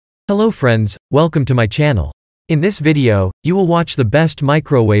Hello friends, welcome to my channel. In this video, you will watch the best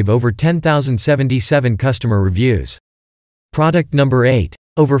microwave over 10,077 customer reviews. Product number 8.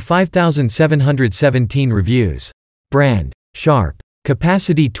 Over 5,717 reviews. Brand, Sharp.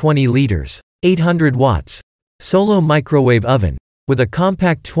 Capacity 20 liters. 800 watts. Solo microwave oven. With a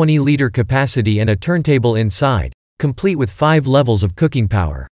compact 20-liter capacity and a turntable inside, complete with 5 levels of cooking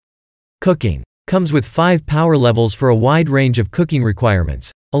power. Cooking. Comes with 5 power levels for a wide range of cooking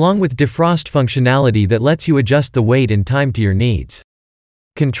requirements, along with defrost functionality that lets you adjust the weight and time to your needs.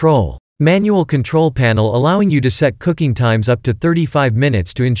 Control. Manual control panel allowing you to set cooking times up to 35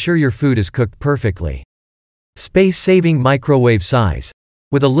 minutes to ensure your food is cooked perfectly. Space-saving microwave size.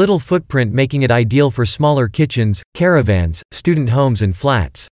 With a little footprint making it ideal for smaller kitchens, caravans, student homes and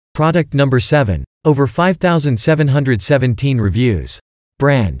flats. Product number 7. Over 5,717 reviews.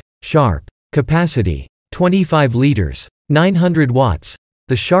 Brand, Sharp. Capacity, 25 liters. 900 watts.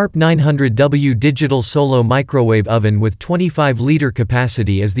 The Sharp 900W digital solo microwave oven with 25-liter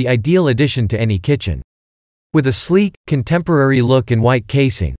capacity is the ideal addition to any kitchen. With a sleek, contemporary look and white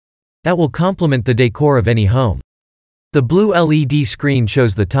casing that will complement the decor of any home. The blue LED screen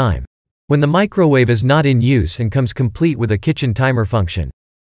shows the time when the microwave is not in use and comes complete with a kitchen timer function.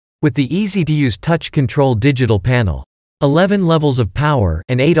 With the easy-to-use touch control digital panel, 11 levels of power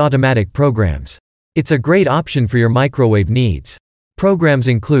and 8 automatic programs. It's a great option for your microwave needs. Programs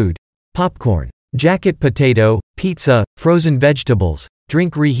include popcorn, jacket potato, pizza, frozen vegetables,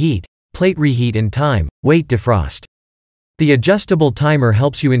 drink reheat, plate reheat and time, weight defrost. The adjustable timer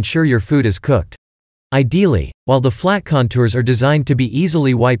helps you ensure your food is cooked ideally, while the flat contours are designed to be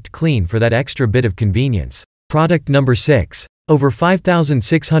easily wiped clean for that extra bit of convenience. Product number 6. Over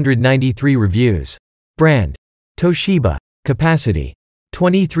 5,693 reviews. Brand, Toshiba. Capacity,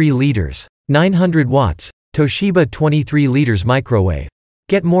 23 liters. 900 watts. Toshiba 23 liters microwave.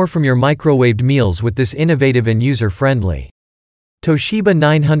 Get more from your microwaved meals with this innovative and user-friendly Toshiba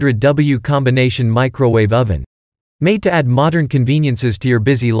 900W combination microwave oven. Made to add modern conveniences to your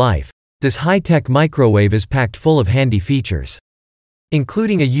busy life, this high-tech microwave is packed full of handy features,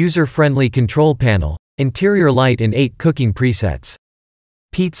 including a user-friendly control panel, interior light and 8 cooking presets.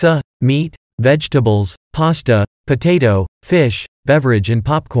 Pizza, meat, vegetables, pasta, potato, fish, beverage and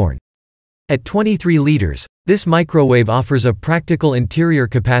popcorn. At 23 liters, this microwave offers a practical interior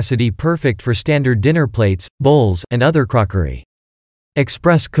capacity perfect for standard dinner plates, bowls, and other crockery.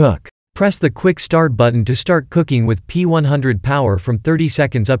 Express Cook. Press the Quick Start button to start cooking with P100 power from 30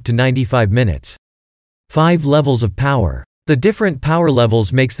 seconds up to 95 minutes. 5 levels of power. The different power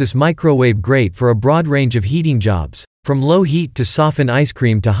levels makes this microwave great for a broad range of heating jobs, from low heat to soften ice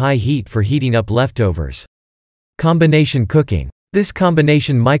cream to high heat for heating up leftovers. Combination cooking. This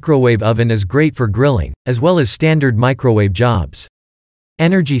combination microwave oven is great for grilling, as well as standard microwave jobs.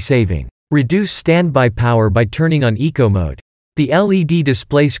 Energy saving. Reduce standby power by turning on eco mode. The LED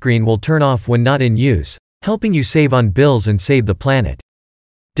display screen will turn off when not in use, helping you save on bills and save the planet.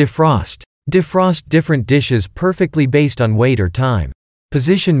 Defrost. Defrost different dishes perfectly based on weight or time.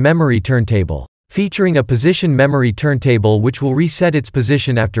 Position memory turntable. Featuring a position memory turntable which will reset its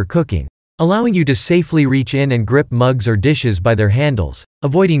position after cooking, allowing you to safely reach in and grip mugs or dishes by their handles,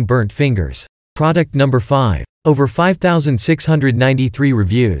 avoiding burnt fingers. Product number 5. Over 5,693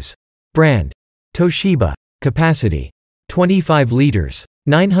 reviews. Brand, Toshiba. Capacity, 25 liters.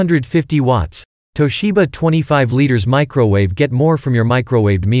 950 watts. Toshiba 25 liters microwave. Get more from your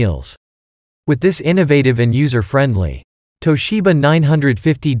microwaved meals with this innovative and user-friendly Toshiba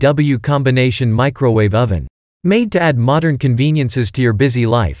 950W combination microwave oven. Made to add modern conveniences to your busy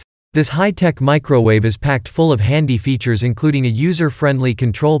life, this high-tech microwave is packed full of handy features including a user-friendly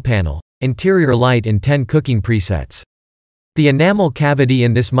control panel, interior light and 10 cooking presets. The enamel cavity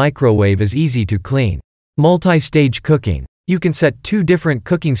in this microwave is easy to clean. Multi-stage cooking. You can set 2 different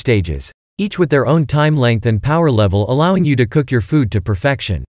cooking stages, each with their own time length and power level allowing you to cook your food to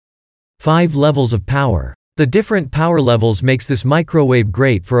perfection. 5 levels of power. The different power levels makes this microwave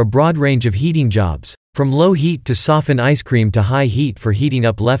great for a broad range of heating jobs, from low heat to soften ice cream to high heat for heating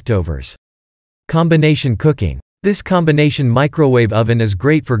up leftovers. Combination cooking. This combination microwave oven is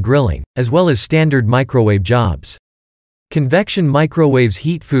great for grilling, as well as standard microwave jobs. Convection microwaves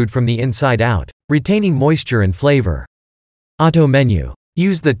heat food from the inside out, retaining moisture and flavor. Auto menu.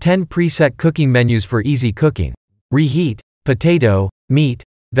 Use the 10 preset cooking menus for easy cooking. Reheat, potato, meat,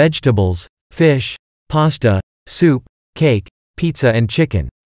 vegetables, fish, pasta, soup, cake, pizza and chicken.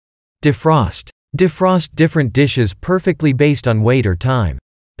 Defrost. Defrost different dishes perfectly based on weight or time.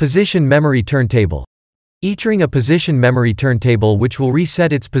 Position memory turntable. Featuring a position memory turntable which will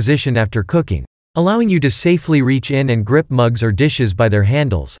reset its position after cooking, allowing you to safely reach in and grip mugs or dishes by their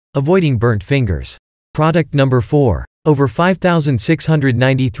handles, avoiding burnt fingers. Product number 4. Over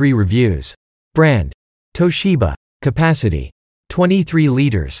 5,693 reviews. Brand: Toshiba. Capacity: 23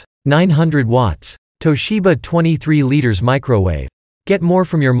 liters. 900 watts. Toshiba 23 liters microwave. Get more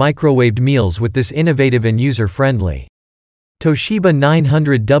from your microwaved meals with this innovative and user-friendly Toshiba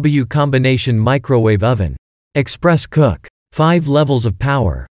 900W combination microwave oven. Express cook. 5 levels of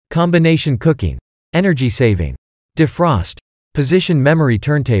power. Combination cooking. Energy saving. Defrost. Position memory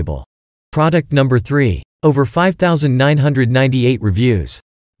turntable. Product number 3. Over 5,998 reviews.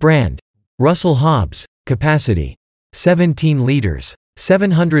 Brand: Russell Hobbs. Capacity: 17 liters.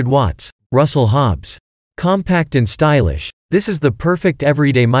 700 watts. Russell Hobbs. Compact and stylish, this is the perfect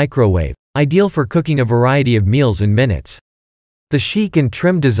everyday microwave, ideal for cooking a variety of meals in minutes. The chic and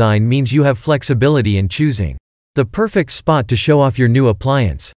trim design means you have flexibility in choosing the perfect spot to show off your new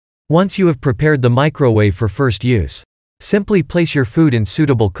appliance. Once you have prepared the microwave for first use, simply place your food in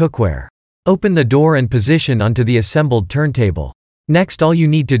suitable cookware. Open the door and position onto the assembled turntable. Next, all you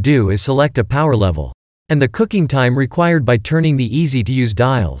need to do is select a power level and the cooking time required by turning the easy-to-use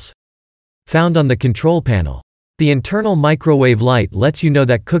dials found on the control panel. The internal microwave light lets you know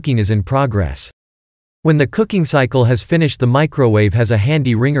that cooking is in progress. When the cooking cycle has finished, the microwave has a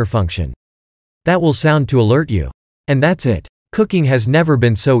handy ringer function that will sound to alert you. And that's it. Cooking has never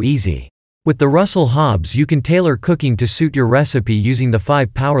been so easy. With the Russell Hobbs, you can tailor cooking to suit your recipe using the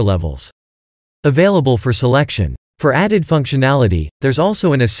 5 power levels available for selection. For added functionality, there's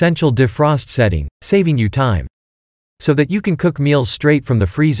also an essential defrost setting, saving you time so that you can cook meals straight from the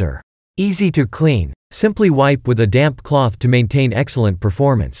freezer. Easy to clean. Simply wipe with a damp cloth to maintain excellent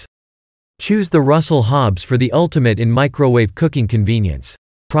performance. Choose the Russell Hobbs for the ultimate in microwave cooking convenience.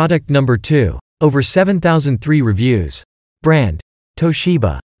 Product number 2. Over 7,003 reviews. Brand: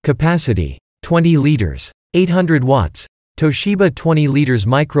 Toshiba. Capacity: 20 liters. 800 watts. Toshiba 20 liters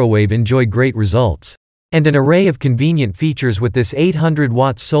microwave. Enjoy great results and an array of convenient features with this 800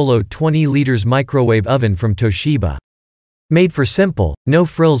 watts solo 20 liters microwave oven from Toshiba. Made for simple,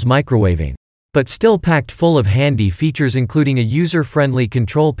 no-frills microwaving, but still packed full of handy features, including a user-friendly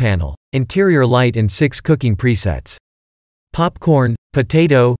control panel, interior light, and 6 cooking presets. Popcorn,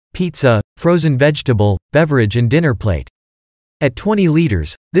 potato, pizza, frozen vegetable, beverage, and dinner plate. At 20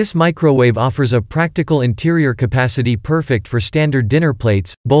 liters, this microwave offers a practical interior capacity perfect for standard dinner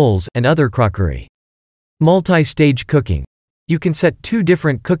plates, bowls, and other crockery. Multi-stage cooking. You can set 2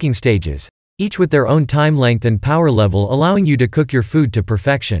 different cooking stages, each with their own time length and power level, allowing you to cook your food to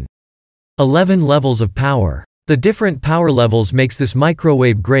perfection. 11 levels of power. The different power levels makes this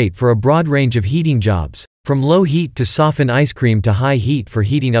microwave great for a broad range of heating jobs, from low heat to soften ice cream to high heat for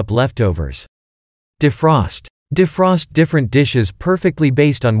heating up leftovers. Defrost. Defrost different dishes perfectly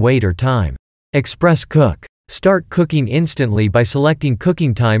based on weight or time. Express cook. Start cooking instantly by selecting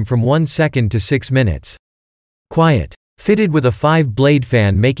cooking time from 1 second to 6 minutes. Quiet. Fitted with a 5-blade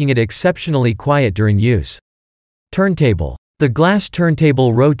fan, making it exceptionally quiet during use. Turntable. The glass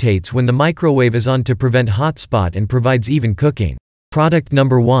turntable rotates when the microwave is on to prevent hot spot and provides even cooking. Product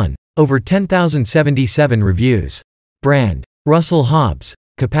number 1. Over 10,077 reviews. Brand: Russell Hobbs.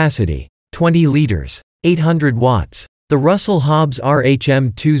 Capacity: 20 liters. 800 watts. The Russell Hobbs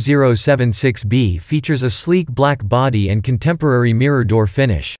RH-M2076B features a sleek black body and contemporary mirror door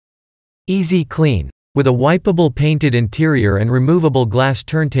finish. Easy clean. With a wipeable painted interior and removable glass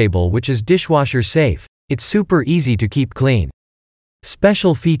turntable which is dishwasher safe, it's super easy to keep clean.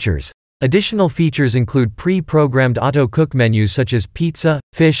 Special features. Additional features include pre-programmed auto cook menus such as pizza,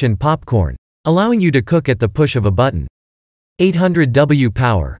 fish, and popcorn, allowing you to cook at the push of a button. 800W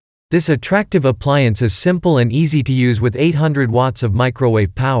power. This attractive appliance is simple and easy to use with 800 watts of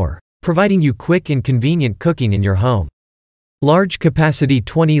microwave power, providing you quick and convenient cooking in your home. Large capacity: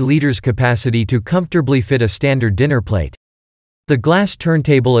 20 liters capacity to comfortably fit a standard dinner plate. The glass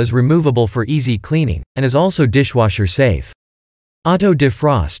turntable is removable for easy cleaning, and is also dishwasher safe. Auto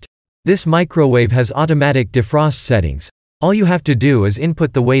defrost. This microwave has automatic defrost settings. All you have to do is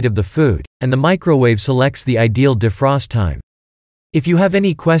input the weight of the food, and the microwave selects the ideal defrost time. If you have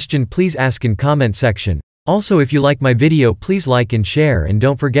any question, please ask in comment section. Also, if you like my video, please like and share, and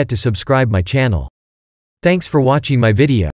don't forget to subscribe my channel. Thanks for watching my video.